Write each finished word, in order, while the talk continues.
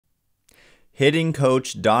Hitting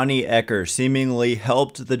coach Donnie Ecker seemingly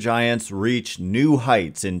helped the Giants reach new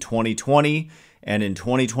heights in 2020 and in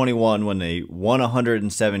 2021 when they won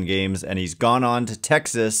 107 games, and he's gone on to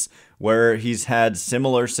Texas where he's had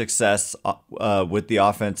similar success with the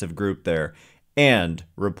offensive group there. And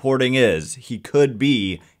reporting is he could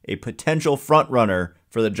be a potential frontrunner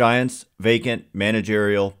for the Giants' vacant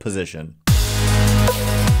managerial position.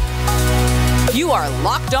 You are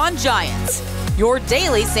Locked On Giants, your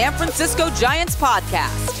daily San Francisco Giants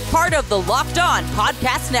podcast. Part of the Locked On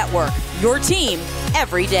Podcast Network, your team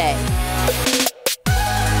every day.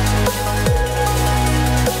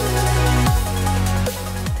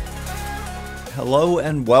 Hello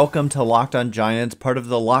and welcome to Locked On Giants, part of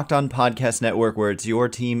the Locked On Podcast Network, where it's your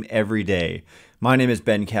team every day. My name is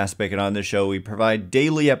Ben Kaspick, and on this show we provide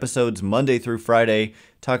daily episodes Monday through Friday,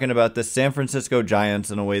 talking about the San Francisco Giants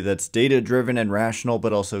in a way that's data-driven and rational,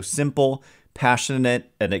 but also simple,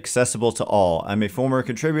 passionate, and accessible to all. I'm a former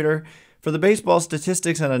contributor for the baseball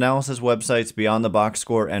statistics and analysis websites Beyond the Box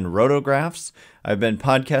Score and Rotographs. I've been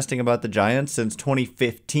podcasting about the Giants since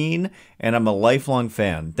 2015, and I'm a lifelong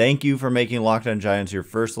fan. Thank you for making Locked On Giants your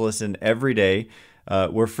first listen every day.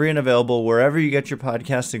 We're free and available wherever you get your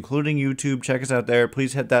podcasts, including YouTube. Check us out there.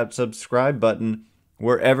 Please hit that subscribe button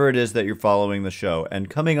wherever it is that you're following the show. And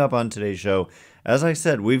coming up on today's show, as I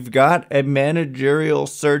said, we've got a managerial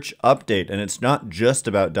search update, and it's not just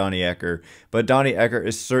about Donnie Ecker, but Donnie Ecker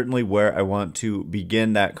is certainly where I want to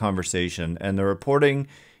begin that conversation. And the reporting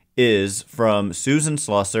is from Susan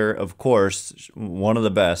Slusser, of course, one of the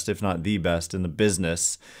best, if not the best in the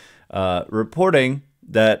business, reporting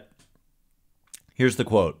that, here's the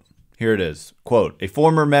quote. Here it is. Quote, "A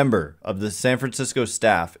former member of the San Francisco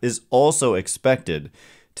staff is also expected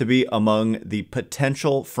to be among the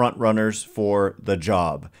potential frontrunners for the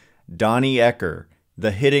job. Donnie Ecker, the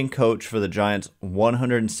hitting coach for the Giants'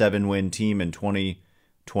 107-win team in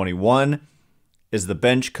 2021, is the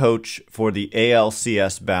bench coach for the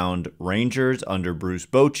ALCS-bound Rangers under Bruce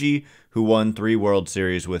Bochy, who won 3 World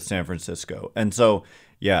Series with San Francisco." And so,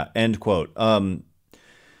 yeah, end quote.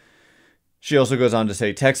 She also goes on to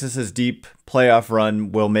say, Texas's deep playoff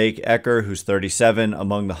run will make Ecker, who's 37,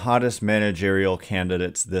 among the hottest managerial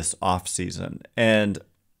candidates this offseason. And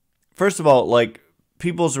first of all, like,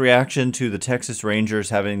 people's reaction to the Texas Rangers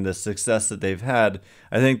having the success that they've had,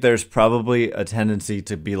 I think there's probably a tendency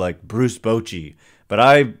to be like Bruce Bochy. But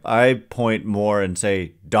I point more and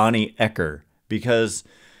say Donnie Ecker, because,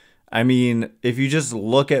 I mean, if you just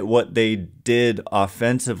look at what they did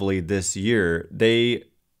offensively this year,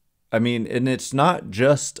 and it's not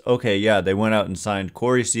just, okay, yeah, they went out and signed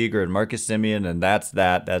Corey Seager and Marcus Semien, and that's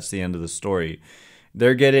the end of the story.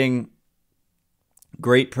 They're getting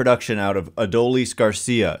great production out of Adolis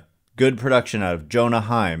Garcia, good production out of Jonah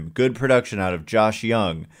Heim, good production out of Josh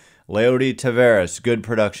Young, Leody Taveras, good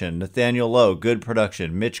production, Nathaniel Lowe, good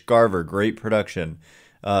production, Mitch Garver, great production,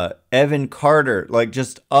 Evan Carter, like,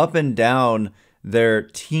 just up and down their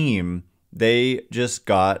team, they just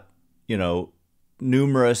got,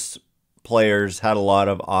 numerous players had a lot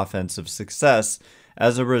of offensive success.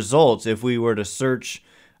 As a result, if we were to search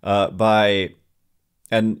Corey,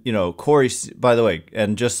 by the way,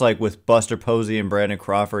 and just like with Buster Posey and Brandon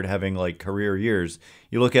Crawford having like career years,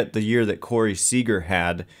 you look at the year that Corey Seager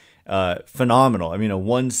had, phenomenal. I mean, a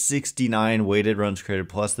 169 weighted runs created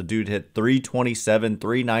plus. The dude hit 327,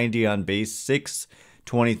 390 on base,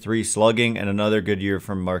 623 slugging, and another good year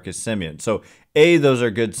from Marcus Semien. So, A, those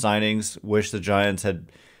are good signings. Wish the Giants had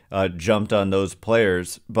jumped on those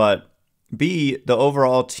players. But B, the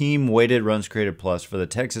overall team weighted runs created plus for the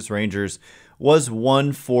Texas Rangers was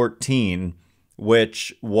 114,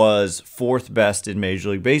 which was 4th best in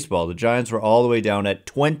Major League Baseball. The Giants were all the way down at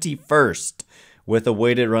 21st with a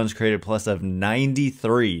weighted runs created plus of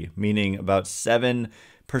 93, meaning about 7%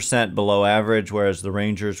 below average, whereas the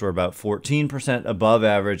Rangers were about 14% above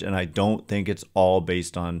average, and I don't think it's all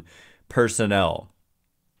based on personnel.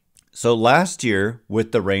 So last year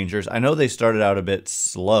with the Rangers, I know they started out a bit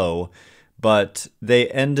slow, but they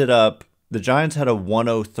ended up, the Giants had a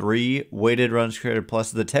 103 weighted runs created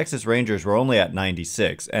plus. The Texas Rangers were only at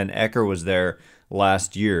 96, and Ecker was there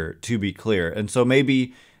last year, to be clear. And so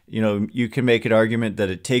maybe, you can make an argument that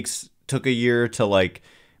it took a year to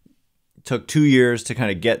took 2 years to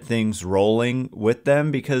kind of get things rolling with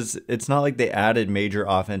them, because it's not like they added major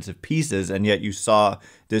offensive pieces, and yet you saw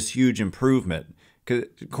this huge improvement.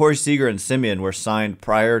 Corey Seager and Semien were signed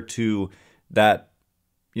prior to that,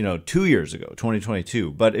 2 years ago,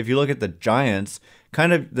 2022. But if you look at the Giants,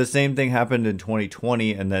 kind of the same thing happened in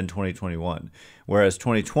 2020 and then 2021. Whereas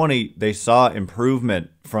 2020, they saw improvement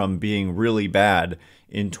from being really bad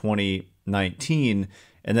in 2019.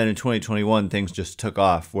 And then in 2021, things just took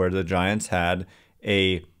off where the Giants had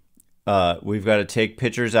we've got to take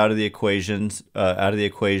pitchers out of the equation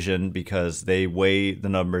because they weigh the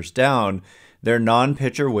numbers down. Their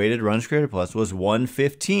non-pitcher weighted runs created plus was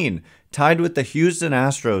 115, tied with the Houston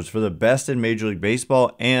Astros for the best in Major League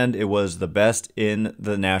Baseball, and it was the best in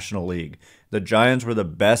the National League. The Giants were the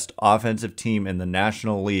best offensive team in the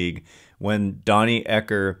National League when Donnie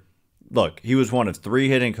Ecker, look, he was one of 3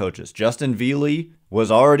 hitting coaches. Justin Viele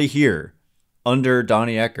was already here under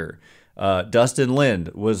Donnie Ecker. Dustin Lind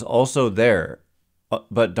was also there,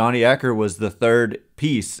 but Donnie Ecker was the 3rd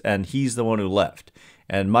piece, and he's the one who left.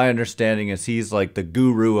 And my understanding is he's like the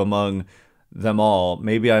guru among them all.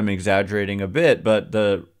 Maybe I'm exaggerating a bit, but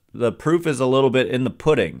the proof is a little bit in the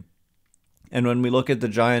pudding. And when we look at the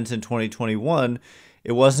Giants in 2021,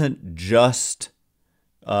 it wasn't just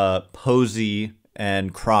Posey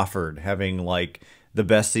and Crawford having like the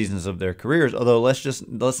best seasons of their careers. Although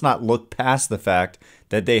let's not look past the fact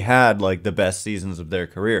that they had like the best seasons of their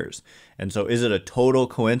careers. And so is it a total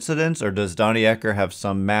coincidence, or does Donnie Ecker have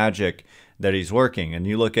some magic that he's working? And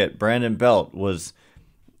you look at Brandon Belt was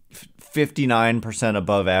 59%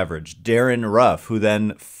 above average. Darren Ruff, who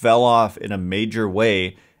then fell off in a major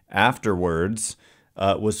way afterwards,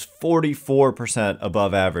 was 44%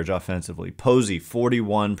 above average offensively. Posey,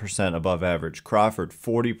 41% above average. Crawford,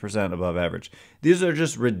 40% above average. These are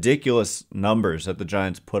just ridiculous numbers that the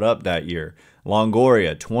Giants put up that year.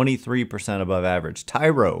 Longoria, 23% above average.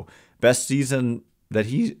 Tyro, best season that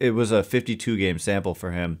it was a 52-game sample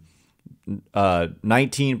for him.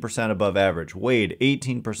 19% above average. Wade,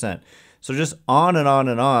 18%. So just on and on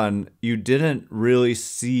and on, you didn't really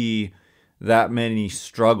see that many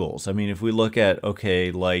struggles. I mean, if we look at,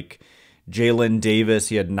 like Jalen Davis,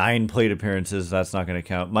 he had 9 plate appearances. That's not going to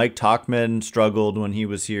count. Mike Tauchman struggled when he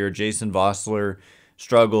was here. Jason Vossler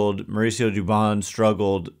struggled. Mauricio Dubon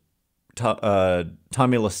struggled.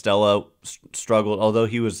 Tommy LaStella struggled, although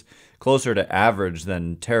he was closer to average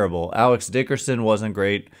than terrible. Alex Dickerson wasn't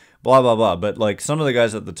great. Blah, blah, blah. But like some of the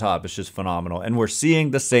guys at the top, it's just phenomenal. And we're seeing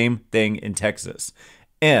the same thing in Texas.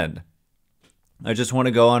 And I just want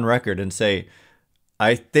to go on record and say,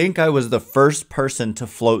 I think I was the first person to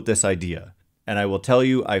float this idea. And I will tell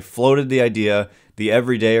you, I floated the idea. The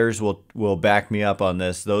everydayers will back me up on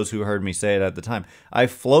this, those who heard me say it at the time. I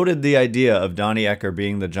floated the idea of Donnie Ecker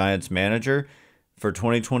being the Giants manager for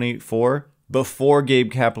 2024 before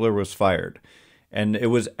Gabe Kapler was fired. And it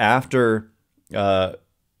was after,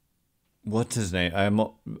 what's his name?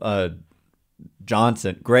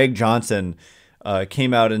 Greg Johnson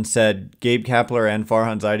came out and said Gabe Kapler and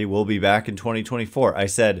Farhan Zaidi will be back in 2024. I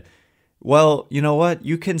said, well, you know what?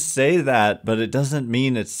 You can say that, but it doesn't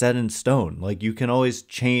mean it's set in stone. Like, you can always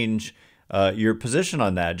change your position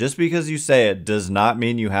on that. Just because you say it does not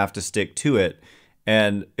mean you have to stick to it.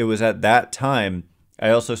 And it was at that time, I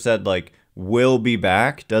also said, like, will be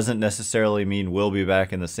back doesn't necessarily mean will be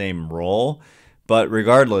back in the same role. But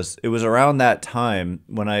regardless, it was around that time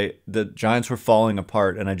when the Giants were falling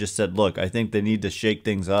apart, and I just said, look, I think they need to shake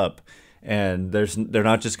things up, and they're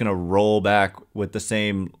not just going to roll back with the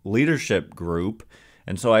same leadership group.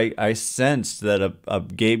 And so I sensed that a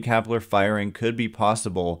Gabe Kapler firing could be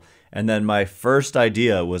possible. And then my first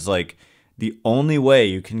idea was like, the only way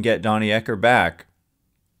you can get Donnie Ecker back,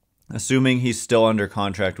 assuming he's still under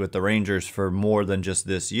contract with the Rangers for more than just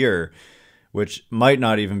this year, which might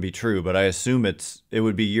not even be true, but I assume it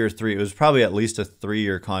would be year 3. It was probably at least a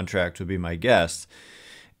 3-year contract would be my guess.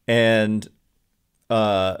 And,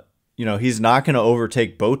 he's not going to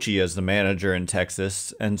overtake Bochy as the manager in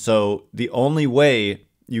Texas. And so the only way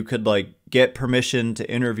you could like get permission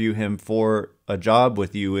to interview him for a job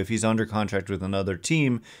with you if he's under contract with another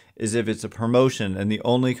team is if it's a promotion. And the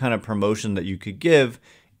only kind of promotion that you could give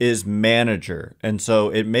is manager. And so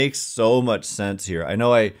it makes so much sense here. I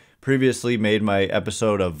know I previously made my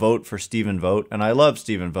episode a vote for Stephen Vogt, and I love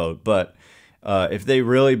Stephen Vogt, but if they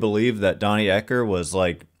really believe that Donnie Ecker was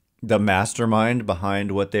like the mastermind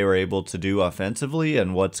behind what they were able to do offensively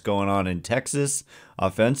and what's going on in Texas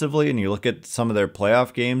offensively, and you look at some of their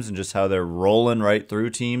playoff games and just how they're rolling right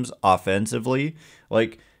through teams offensively,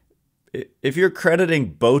 like if you're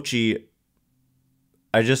crediting Bochy,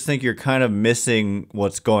 I just think you're kind of missing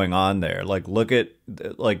what's going on there. Like, look at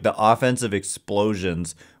like the offensive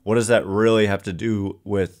explosions. What does that really have to do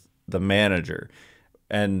with the manager?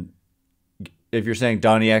 And if you're saying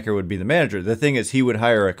Donnie Ecker would be the manager, the thing is he would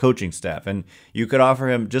hire a coaching staff, and you could offer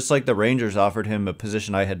him, just like the Rangers offered him a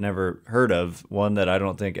position I had never heard of, one that I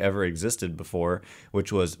don't think ever existed before,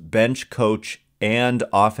 which was bench coach and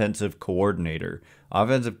offensive coordinator.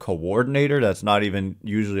 Offensive coordinator, that's not even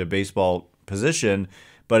usually a baseball position,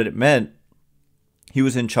 but it meant he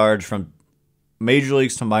was in charge from major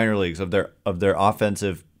leagues to minor leagues of their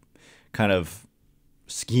offensive kind of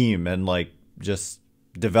scheme and like just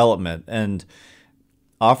development, and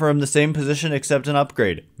offer him the same position except an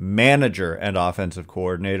upgrade, manager and offensive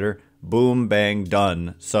coordinator. Boom, bang,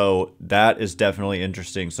 done. So that is definitely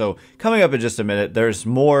interesting. So coming up in just a minute, there's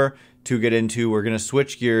more to get into. We're going to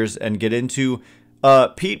switch gears and get into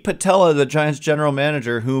Pete Patella, the Giants general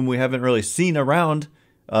manager, whom we haven't really seen around.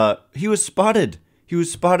 He was spotted. He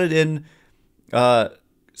was spotted in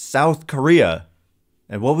South Korea.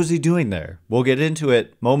 And what was he doing there? We'll get into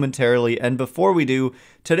it momentarily. And before we do,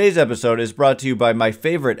 today's episode is brought to you by my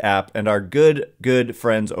favorite app and our good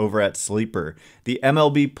friends over at Sleeper. The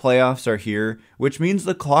MLB playoffs are here, which means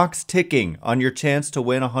the clock's ticking on your chance to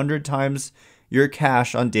win 100 times your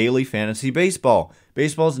cash on daily fantasy baseball.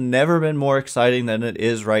 Baseball's never been more exciting than it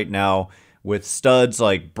is right now, with studs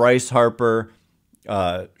like Bryce Harper,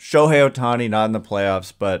 Shohei Ohtani, not in the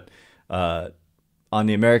playoffs, but on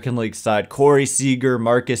the American League side, Corey Seager,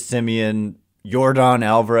 Marcus Semien, Yordan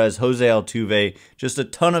Alvarez, Jose Altuve, just a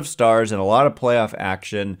ton of stars and a lot of playoff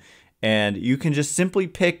action. And you can just simply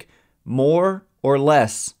pick more or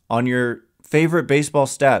less on your favorite baseball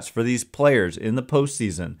stats for these players in the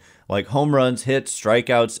postseason, like home runs, hits,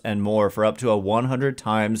 strikeouts, and more for up to a 100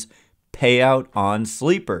 times payout on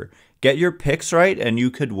Sleeper. Get your picks right and you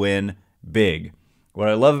could win big. What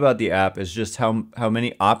I love about the app is just how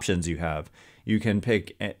many options you have. You can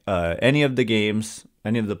pick any of the games,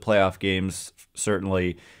 any of the playoff games,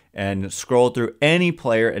 certainly, and scroll through any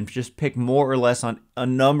player and just pick more or less on a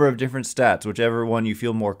number of different stats, whichever one you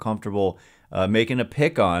feel more comfortable making a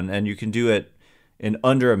pick on, and you can do it in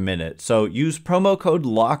under a minute. So use promo code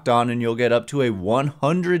LOCKEDON and you'll get up to a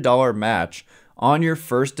 $100 match on your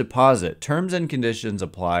first deposit. Terms and conditions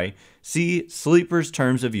apply. See Sleeper's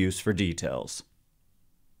terms of use for details.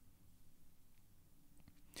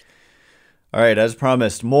 All right, as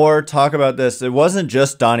promised, more talk about this. It wasn't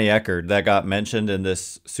just Donnie Ecker that got mentioned in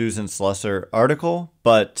this Susan Slusser article,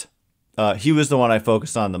 but he was the one I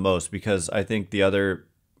focused on the most because I think the other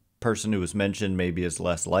person who was mentioned maybe is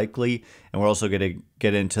less likely. And we're also going to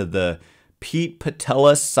get into the Pete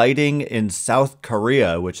Patella sighting in South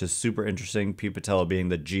Korea, which is super interesting. Pete Patella being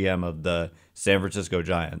the GM of the San Francisco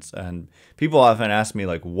Giants. And people often ask me,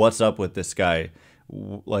 like, what's up with this guy?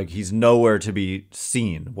 Like, he's nowhere to be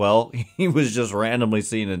seen. Well, he was just randomly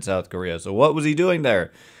seen in South Korea. So what was he doing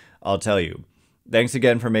there? I'll tell you. Thanks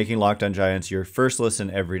again for making Locked On Giants your first listen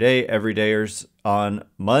every day. Everydayers on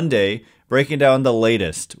Monday, breaking down the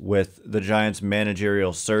latest with the Giants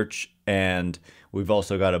managerial search. And we've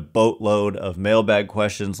also got a boatload of mailbag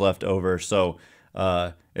questions left over. So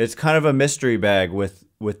it's kind of a mystery bag with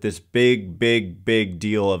this big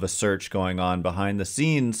deal of a search going on behind the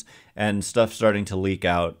scenes and stuff starting to leak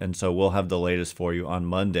out. And so we'll have the latest for you on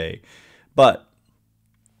Monday. But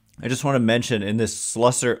I just want to mention in this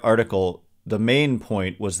Slusser article, the main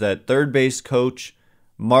point was that third base coach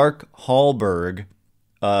Mark Hallberg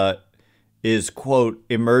is, quote,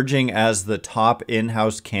 emerging as the top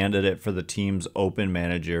in-house candidate for the team's open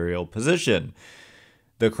managerial position.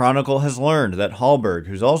 The Chronicle has learned that Hallberg,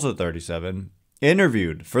 who's also 37,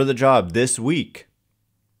 interviewed for the job this week.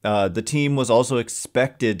 The team was also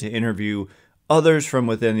expected to interview others from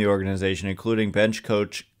within the organization, including bench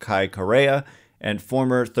coach Kai Correa and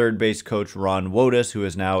former third base coach Ron Wotus, who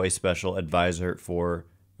is now a special advisor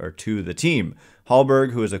to the team.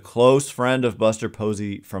 Hallberg, who is a close friend of Buster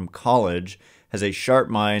Posey from college, has a sharp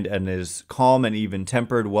mind and is calm and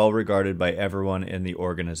even-tempered, well-regarded by everyone in the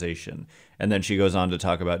organization. And then she goes on to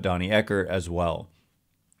talk about Donnie Ecker as well.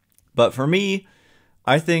 But for me,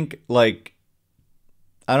 I think, I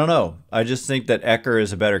don't know. I just think that Ecker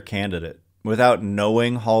is a better candidate. Without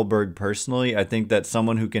knowing Hallberg personally, I think that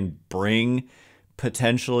someone who can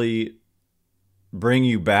potentially bring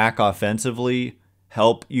you back offensively,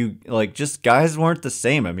 help you, just guys weren't the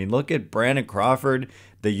same. I mean, look at Brandon Crawford,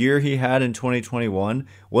 the year he had in 2021.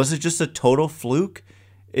 Was it just a total fluke?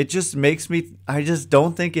 It just makes me, I just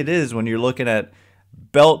don't think it is when you're looking at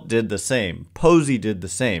Belt did the same. Posey did the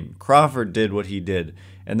same. Crawford did what he did.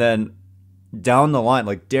 And then down the line,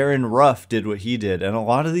 Darren Ruff did what he did. And a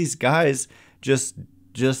lot of these guys just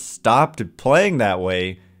stopped playing that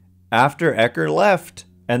way after Ecker left.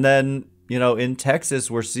 And then, in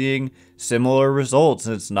Texas, we're seeing similar results.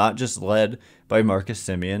 And it's not just led by Marcus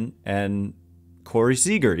Semien and Corey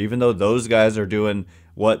Seager, even though those guys are doing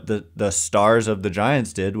what the stars of the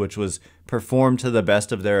Giants did, which was perform to the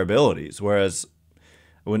best of their abilities. Whereas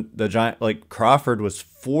when the Giant, Crawford was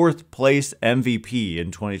 4th place MVP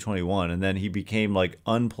in 2021, and then he became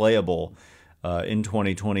unplayable in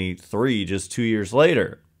 2023, just 2 years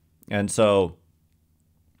later. And so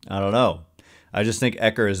I don't know. I just think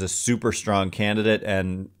Ecker is a super strong candidate,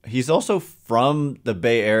 and he's also from the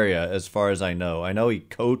Bay Area, as far as I know. I know he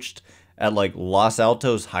coached at like Los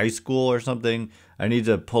Altos High School or something. I need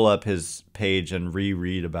to pull up his page and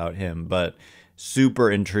reread about him, but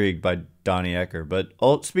super intrigued by Donnie Ecker. But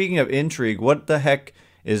speaking of intrigue, what the heck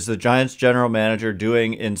is the Giants general manager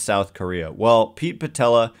doing in South Korea? Well, Pete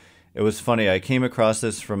Patella, it was funny. I came across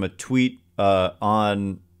this from a tweet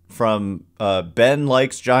from Ben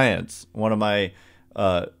Likes Giants, one of my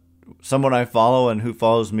someone I follow and who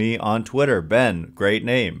follows me on Twitter. Ben, great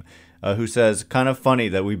name, who says, kind of funny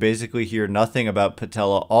that we basically hear nothing about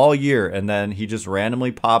Patella all year, and then he just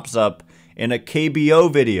randomly pops up in a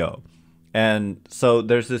KBO video. And so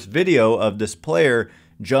there's this video of this player,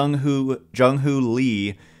 Jung-hoo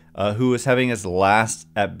Lee, who was having his last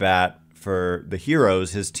at bat for the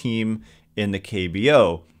Heroes, his team in the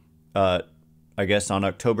KBO. I guess on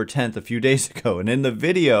October 10th, a few days ago. And in the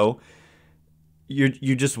video,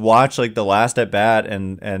 you just watch like the last at bat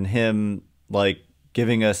and him like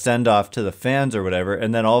giving a send off to the fans or whatever.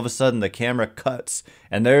 And then all of a sudden the camera cuts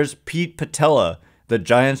and there's Pete Patella, the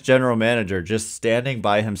Giants general manager, just standing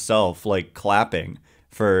by himself, like clapping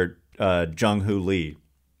for Jung-hoo Lee.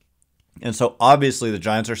 And so obviously the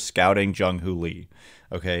Giants are scouting Jung-hoo Lee.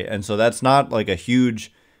 Okay. And so that's not like a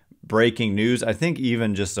huge breaking news. I think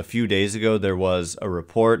even just a few days ago, there was a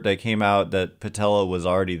report that came out that Patella was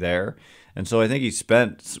already there. And so I think he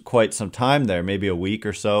spent quite some time there, maybe a week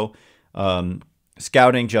or so,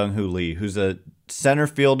 scouting Jung-hoo Lee, who's a center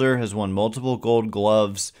fielder, has won multiple Gold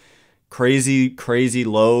Gloves, crazy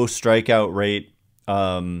low strikeout rate.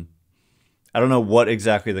 I don't know what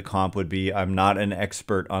exactly the comp would be. I'm not an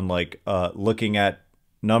expert on like looking at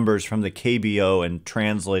numbers from the KBO and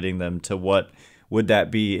translating them to what would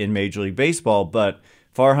that be in Major League Baseball. But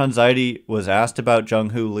Farhan Zaidi was asked about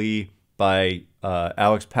Jung-hoo Lee by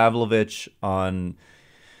Alex Pavlovich on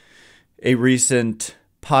a recent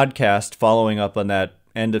podcast following up on that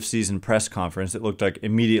end of season press conference. It looked like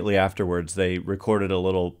immediately afterwards they recorded a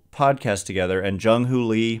little podcast together, and Jung-hoo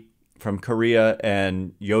Lee from Korea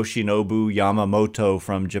and Yoshinobu Yamamoto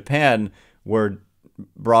from Japan were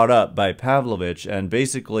brought up by Pavlovich, and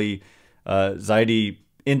basically Zaidi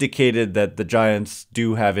indicated that the Giants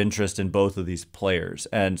do have interest in both of these players.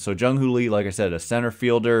 And so Jung-hoo Lee, like I said, a center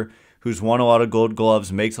fielder who's won a lot of Gold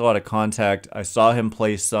Gloves, makes a lot of contact. I saw him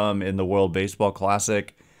play some in the World Baseball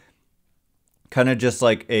Classic. Kind of just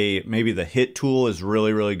like maybe the hit tool is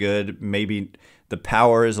really good. Maybe the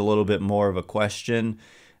power is a little bit more of a question.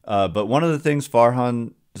 But one of the things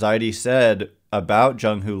Farhan Zaidi said about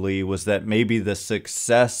Jung-hoo Lee was that maybe the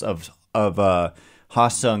success of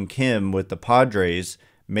Ha-Sung Kim with the Padres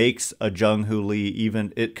makes a Jung-hoo Lee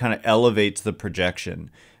even, it kind of elevates the projection,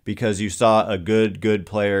 because you saw a good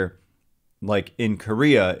player like in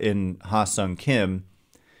Korea in Ha-Sung Kim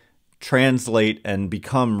translate and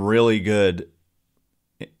become really good.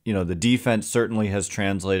 You know, the defense certainly has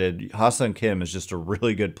translated. Ha-Sung Kim is just a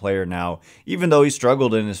really good player now, even though he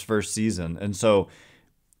struggled in his first season. And so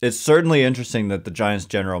it's certainly interesting that the Giants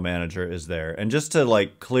general manager is there. And just to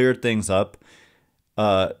like clear things up,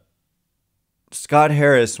 Scott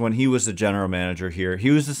Harris, when he was the general manager here, he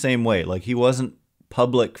was the same way. Like, he wasn't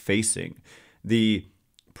public facing. The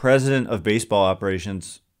president of baseball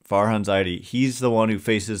operations, Farhan Zaidi, he's the one who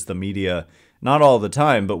faces the media, not all the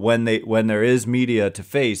time, but when there is media to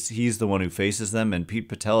face, he's the one who faces them. And Pete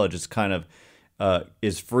Patella just kind of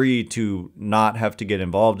is free to not have to get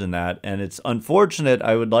involved in that. And it's unfortunate.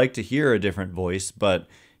 I would like to hear a different voice, but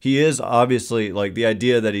he is obviously, like, the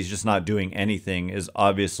idea that he's just not doing anything is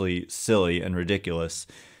obviously silly and ridiculous.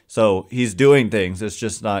 So he's doing things. It's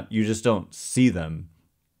just not, you just don't see them.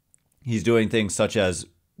 He's doing things such as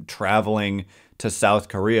traveling to South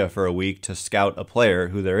Korea for a week to scout a player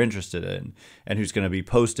who they're interested in and who's going to be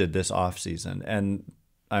posted this offseason. And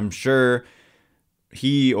I'm sure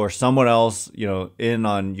he or someone else, you know, in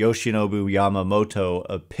on Yoshinobu Yamamoto,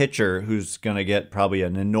 a pitcher who's going to get probably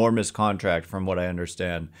an enormous contract from what I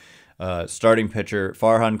understand, starting pitcher.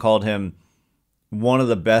 Farhan called him one of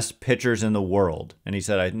the best pitchers in the world. And he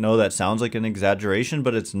said, I know that sounds like an exaggeration,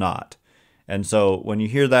 but it's not. And so when you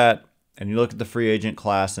hear that and you look at the free agent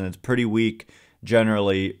class and it's pretty weak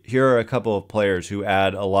generally, here are a couple of players who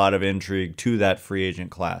add a lot of intrigue to that free agent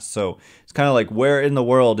class. So it's kind of like, where in the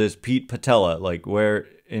world is Pete Patella? Like, where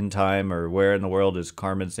in time or where in the world is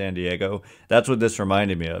Carmen Sandiego? That's what this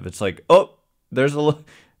reminded me of. It's like, oh,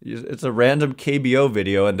 it's a random KBO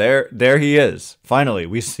video, and there he is. Finally,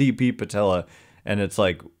 we see Pete Patella, and it's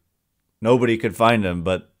like nobody could find him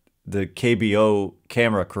but the KBO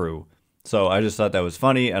camera crew. So I just thought that was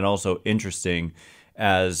funny and also interesting.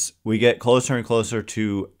 as we get closer and closer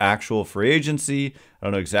to actual free agency. I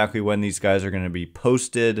don't know exactly when these guys are going to be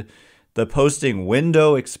posted. The posting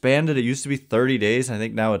window expanded. It used to be 30 days. I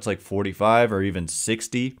think now it's like 45 or even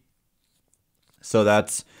 60. So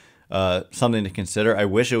that's something to consider. I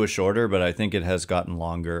wish it was shorter, but I think it has gotten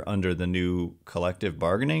longer under the new collective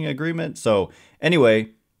bargaining agreement. So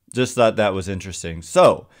anyway, just thought that was interesting.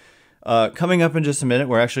 So coming up in just a minute,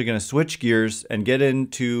 we're actually going to switch gears and get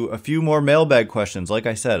into a few more mailbag questions. Like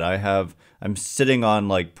I said, I'm sitting on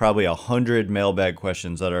like probably 100 mailbag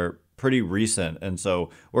questions that are pretty recent. And so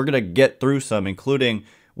we're going to get through some, including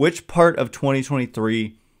which part of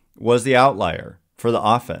 2023 was the outlier for the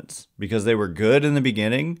offense, because they were good in the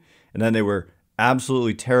beginning and then they were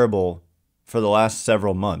absolutely terrible for the last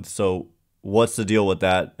several months. So what's the deal with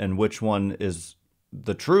that, and which one is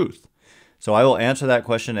the truth? So I will answer that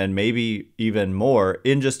question and maybe even more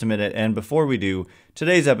in just a minute. And before we do,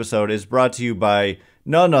 today's episode is brought to you by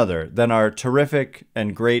none other than our terrific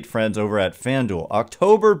and great friends over at FanDuel.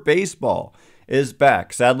 October baseball is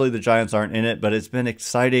back. Sadly, the Giants aren't in it, but it's been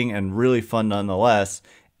exciting and really fun nonetheless.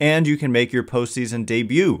 And you can make your postseason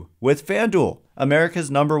debut with FanDuel, America's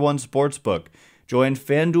 #1 sportsbook. Join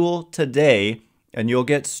FanDuel today, and you'll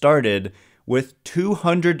get started with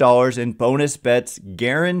 $200 in bonus bets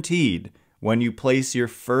guaranteed when you place your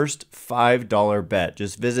first $5 bet.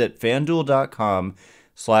 Just visit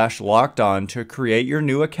FanDuel.com/lockedon to create your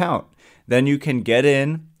new account. Then you can get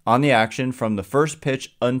in on the action from the first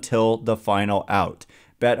pitch until the final out.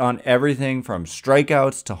 Bet on everything from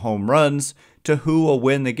strikeouts to home runs to who will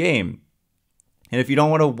win the game. And if you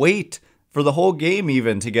don't want to wait for the whole game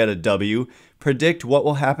even to get a W, predict what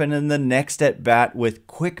will happen in the next at bat with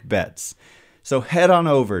quick bets. So head on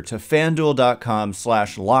over to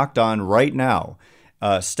FanDuel.com/lockedon right now.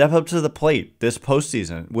 Step up to the plate this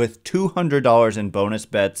postseason with $200 in bonus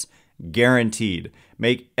bets guaranteed.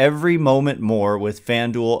 Make every moment more with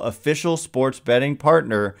FanDuel, official sports betting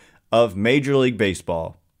partner of Major League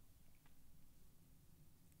Baseball.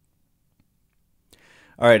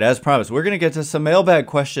 All right, as promised, we're going to get to some mailbag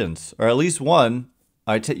questions, or at least one.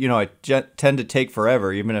 I tend to take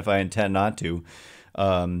forever, even if I intend not to.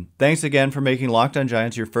 Thanks again for making Locked On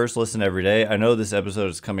Giants your first listen every day. I know this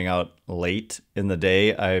episode is coming out late in the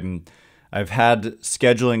day. I've had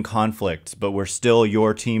scheduling conflicts, but we're still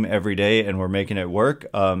your team every day, and we're making it work.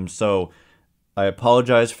 So I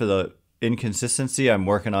apologize for the inconsistency. I'm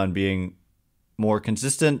working on being more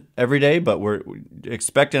consistent every day, but we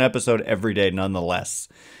expect an episode every day nonetheless.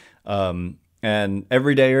 And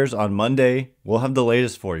everydayers on Monday, we'll have the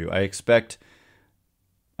latest for you. I expect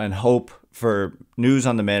and hope for news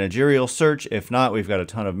on the managerial search. If not, we've got a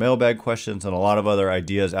ton of mailbag questions and a lot of other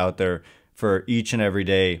ideas out there for each and every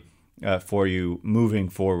day for you moving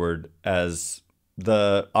forward as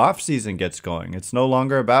the off season gets going. It's no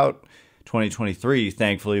longer about 2023.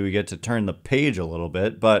 Thankfully, we get to turn the page a little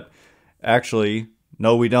bit, but actually,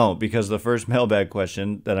 no, we don't, because the first mailbag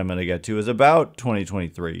question that I'm going to get to is about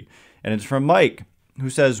 2023. And it's from Mike, who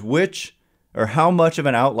says, how much of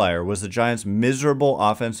an outlier was the Giants' miserable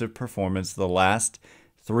offensive performance the last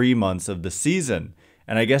 3 months of the season?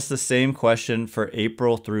 And I guess the same question for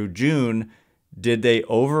April through June. Did they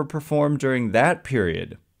overperform during that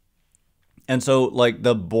period? And so, like,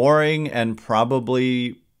 the boring and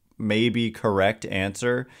probably maybe correct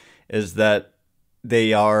answer is that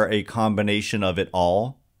they are a combination of it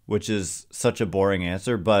all, which is such a boring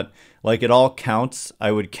answer, but like it all counts.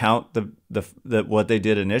 I would count the what they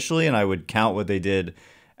did initially, and I would count what they did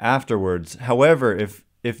afterwards. However, if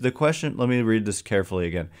the question, let me read this carefully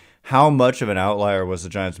again. How much of an outlier was the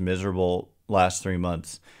Giants' miserable last 3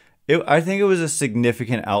 months? I think it was a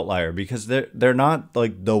significant outlier, because they're not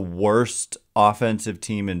like the worst offensive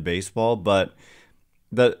team in baseball, but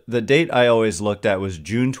the date I always looked at was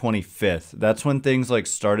June 25th. That's when things like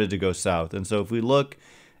started to go south. And so if we look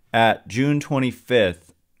at June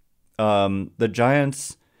 25th, the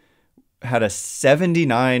Giants had a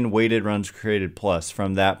 79 weighted runs created plus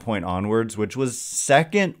from that point onwards, which was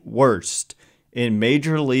second worst in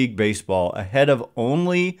Major League Baseball, ahead of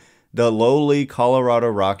only the lowly Colorado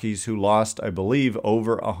Rockies, who lost, I believe,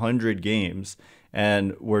 over 100 games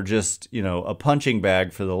and were just, a punching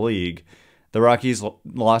bag for the league. The Rockies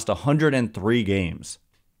lost 103 games.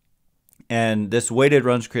 And this weighted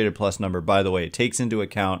runs created plus number, by the way, takes into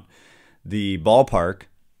account the ballpark,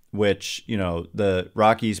 which, the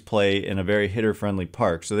Rockies play in a very hitter-friendly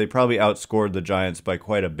park. So they probably outscored the Giants by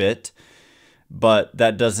quite a bit. But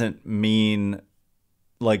that doesn't mean,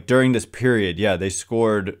 like, during this period, they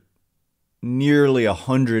scored nearly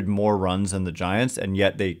 100 more runs than the Giants, and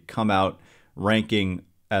yet they come out ranking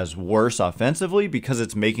as worse offensively, because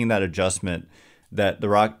it's making that adjustment that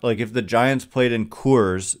if the Giants played in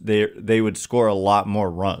Coors, they would score a lot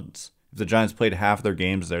more runs. If the Giants played half their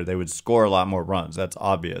games there, they would score a lot more runs. That's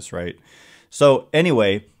obvious, right? So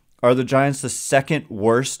anyway, are the Giants the second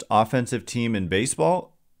worst offensive team in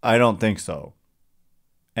baseball? I don't think so.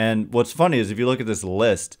 And what's funny is if you look at this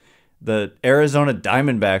list, the Arizona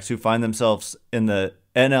Diamondbacks, who find themselves in the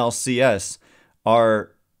NLCS,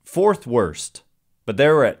 are fourth worst. But they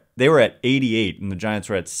were at 88 and the Giants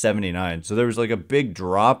were at 79. So there was like a big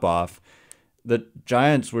drop off. The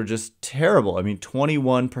Giants were just terrible. I mean,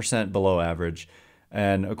 21% below average.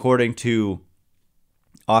 And according to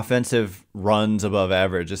offensive runs above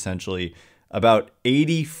average, essentially, about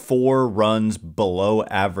 84 runs below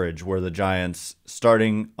average were the Giants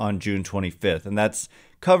starting on June 25th. And that's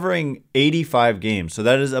covering 85 games. So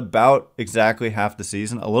that is about exactly half the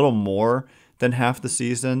season, a little more than half the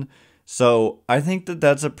season. So I think that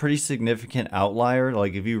that's a pretty significant outlier.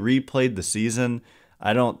 Like if you replayed the season,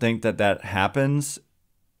 I don't think that happens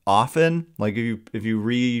often. Like if you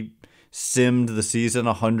re-simmed the season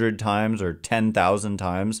 100 times or 10,000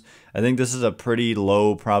 times, I think this is a pretty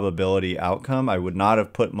low probability outcome. I would not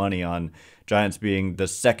have put money on Giants being the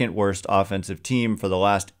second worst offensive team for the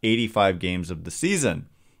last 85 games of the season.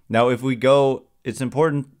 Now, if we go, it's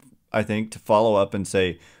important, I think, to follow up and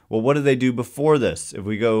say, well, what did they do before this? If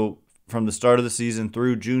we go from the start of the season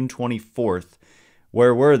through June 24th,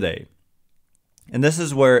 where were they? And this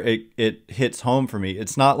is where it hits home for me.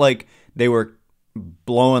 It's not like they were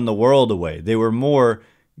blowing the world away. They were more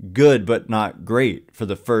good but not great for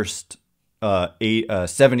the first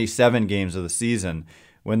 77 games of the season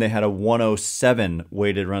when they had a 107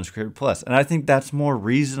 weighted runs created plus. And I think that's more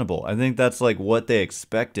reasonable. I think that's like what they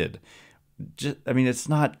expected. I mean, it's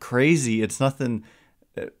not crazy. It's nothing.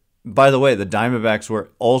 By the way, the Diamondbacks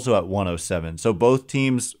were also at 107. So both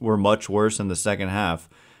teams were much worse in the second half.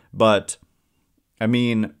 But, I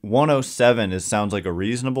mean, 107 sounds like a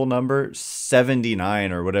reasonable number.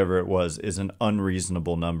 79 or whatever it was is an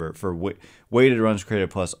unreasonable number for weighted runs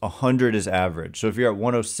created plus. 100 is average. So if you're at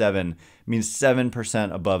 107, it means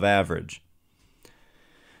 7% above average.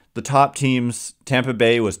 The top teams, Tampa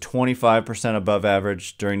Bay was 25% above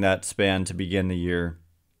average during that span to begin the year.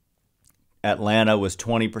 Atlanta was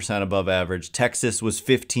 20% above average. Texas was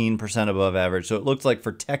 15% above average. So it looked like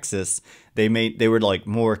for Texas, they were like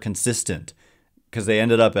more consistent because they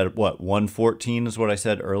ended up at 114 is what I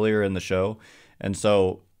said earlier in the show. And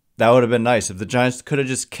so that would have been nice. If the Giants could have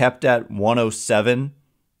just kept at 107,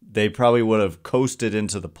 they probably would have coasted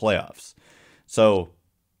into the playoffs. So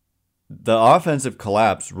the offensive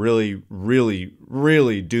collapse really, really,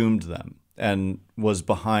 really doomed them and was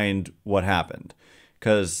behind what happened.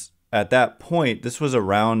 Because at that point, this was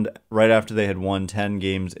around right after they had won 10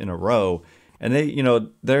 games in a row. And they,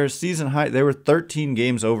 their season high, they were 13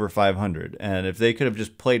 games over 500. And if they could have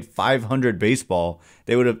just played 500 baseball,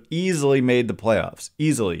 they would have easily made the playoffs.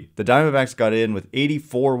 Easily. The Diamondbacks got in with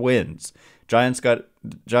 84 wins. Giants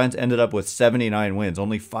ended up with 79 wins,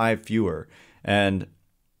 only 5 fewer. And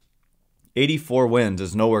 84 wins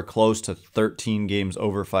is nowhere close to 13 games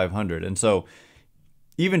over 500. And so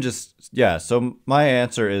even just, yeah, so my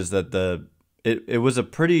answer is that it was a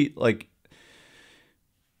pretty, like,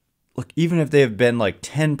 look, even if they have been like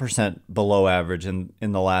 10% below average in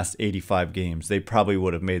the last 85 games, they probably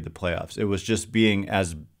would have made the playoffs. It was just being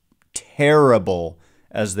as terrible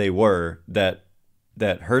as they were that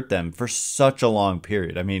hurt them for such a long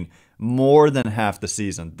period. I mean, more than half the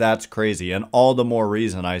season. That's crazy. And all the more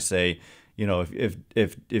reason I say,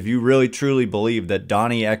 if you really truly believe that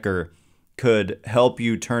Donnie Ecker could help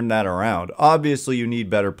you turn that around. Obviously, you need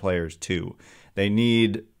better players too. They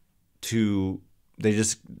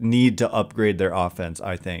just need to upgrade their offense,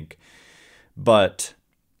 I think. But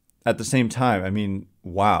at the same time, I mean,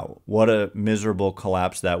 wow, what a miserable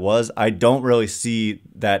collapse that was. I don't really see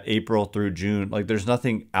that April through June. Like, there's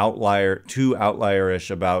nothing too outlier-ish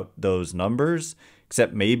about those numbers,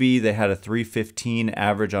 except maybe they had a 315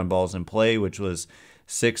 average on balls in play, which was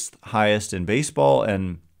 6th highest in baseball,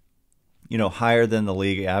 and higher than the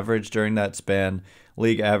league average during that span.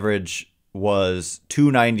 League average was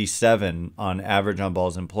 297 on average on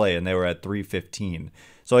balls in play, and they were at 315.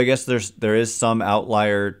 So I guess there is some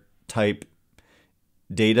outlier type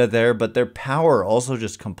data there, but their power also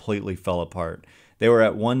just completely fell apart. They were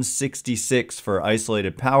at 166 for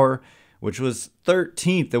isolated power, which was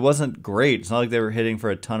 13th. It wasn't great. It's not like they were hitting for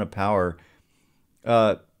a ton of power.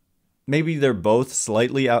 Maybe they're both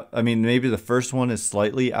slightly out. I mean, maybe the first one is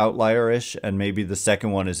slightly outlier-ish, and maybe the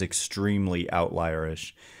second one is extremely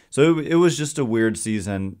outlier-ish. So it was just a weird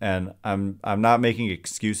season, and I'm not making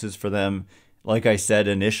excuses for them. Like I said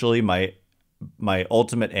initially, my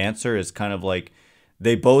ultimate answer is kind of like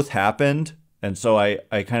they both happened. And so I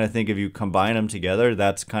kind of think if you combine them together,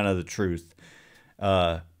 that's kind of the truth.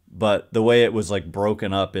 But the way it was like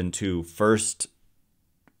broken up into first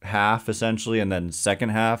half essentially, and then second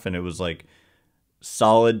half, and it was like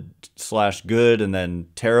solid/good and then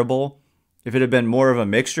terrible. If it had been more of a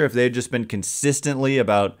mixture, if they had just been consistently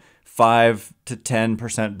about 5 to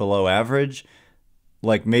 10% below average,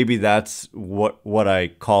 like maybe that's what I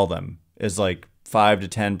call them, is like 5 to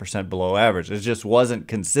 10% below average. It just wasn't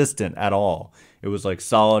consistent at all. It was like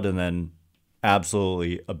solid and then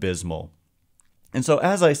absolutely abysmal. And so,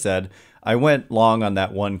 as I said, I went long on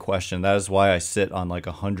that one question. That is why I sit on like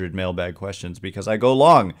 100 mailbag questions, because I go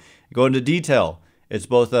long, go into detail. It's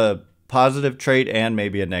both a positive trait and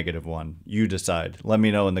maybe a negative one. You decide. Let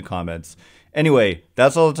me know in the comments. Anyway,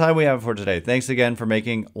 that's all the time we have for today. Thanks again for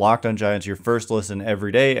making Locked on Giants your first listen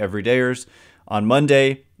every day, everydayers. On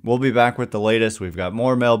Monday, we'll be back with the latest. We've got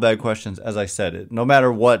more mailbag questions. As I said, no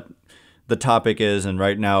matter what the topic is, and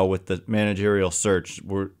right now with the managerial search,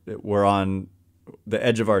 we're on the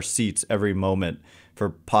edge of our seats every moment for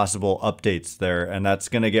possible updates there, and that's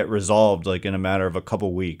going to get resolved like in a matter of a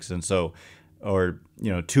couple weeks, and so, or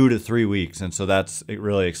 2 to 3 weeks, and so that's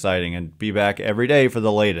really exciting. And be back every day for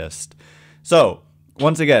the latest. So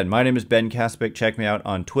once again, my name is Ben Kaspick. Check me out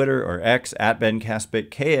on Twitter or X at Ben Kaspick,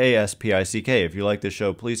 Kaspick. If you like this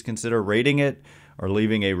show, please consider rating it or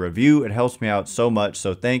leaving a review. It helps me out so much.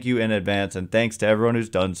 So thank you in advance, and thanks to everyone who's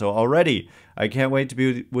done so already. I can't wait to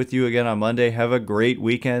be with you again on Monday. Have a great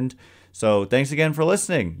weekend. So thanks again for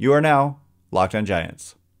listening. You are now Locked on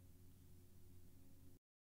Giants.